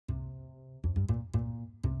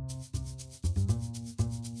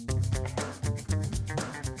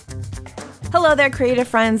Hello there, creative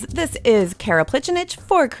friends. This is Khara Plicanic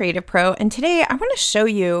for CreativePro, and today I want to show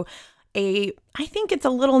you I think it's a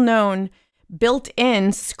little known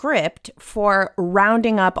built-in script for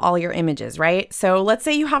rounding up all your images, right? So let's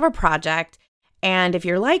say you have a project, and if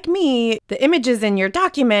you're like me, the images in your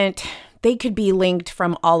document, they could be linked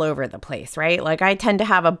from all over the place, right? Like I tend to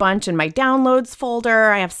have a bunch in my downloads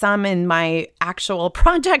folder. I have some in my actual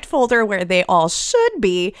project folder where they all should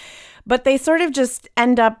be, but they sort of just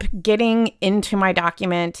end up getting into my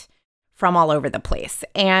document from all over the place.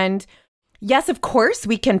 And yes, of course,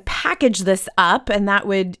 we can package this up and that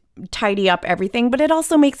would tidy up everything, but it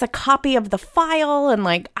also makes a copy of the file, and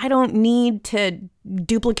like I don't need to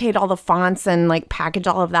duplicate all the fonts and like package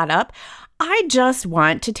all of that up. I just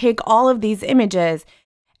want to take all of these images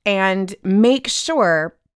and make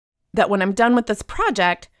sure that when I'm done with this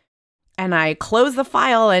project and I close the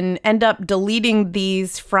file and end up deleting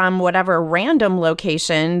these from whatever random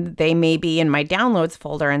location they may be in my downloads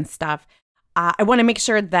folder and stuff, I want to make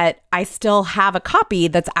sure that I still have a copy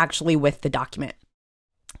that's actually with the document.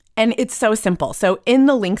 And it's so simple. So in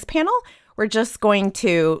the links panel, we're just going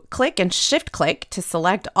to click and shift click to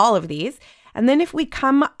select all of these. And then if we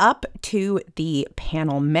come up to the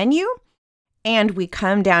panel menu and we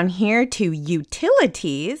come down here to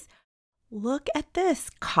utilities, look at this,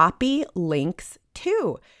 copy links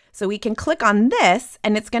to. So we can click on this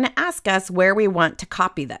and it's going to ask us where we want to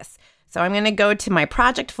copy this. So I'm going to go to my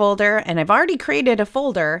project folder, and I've already created a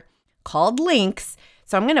folder called links.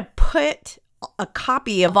 So I'm going to put a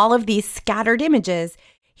copy of all of these scattered images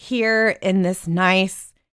here in this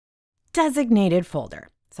nice designated folder.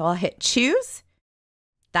 So I'll hit choose.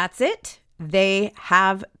 That's it. They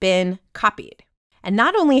have been copied. And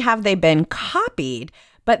not only have they been copied,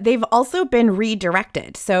 but they've also been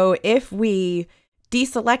redirected. So if we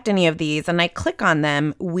deselect any of these and I click on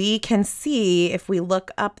them, we can see if we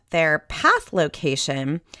look up their path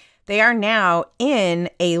location, they are now in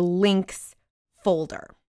a links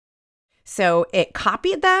folder. So it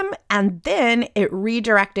copied them and then it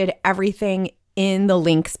redirected everything in the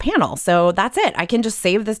links panel. So that's it. I can just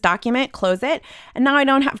save this document, close it, and now I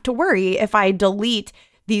don't have to worry if I delete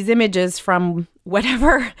these images from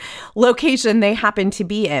whatever location they happen to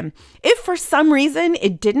be in. If for some reason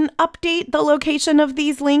it didn't update the location of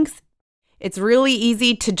these links, it's really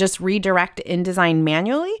easy to just redirect InDesign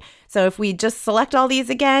manually. So if we just select all these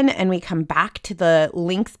again and we come back to the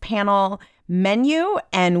links panel menu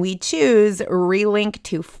and we choose relink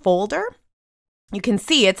to folder, you can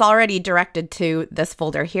see it's already directed to this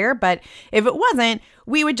folder here, but if it wasn't,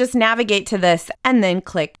 we would just navigate to this and then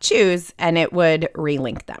click choose and it would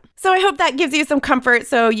relink them. So I hope that gives you some comfort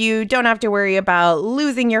so you don't have to worry about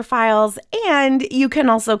losing your files, and you can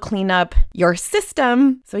also clean up your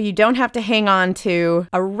system so you don't have to hang on to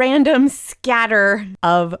a random scatter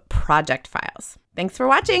of project files. Thanks for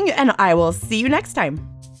watching, and I will see you next time.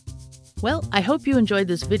 Well, I hope you enjoyed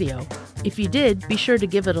this video. If you did, be sure to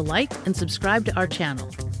give it a like and subscribe to our channel.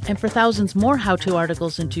 And for thousands more how-to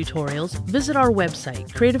articles and tutorials, visit our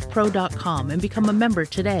website, creativepro.com, and become a member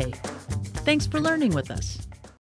today. Thanks for learning with us.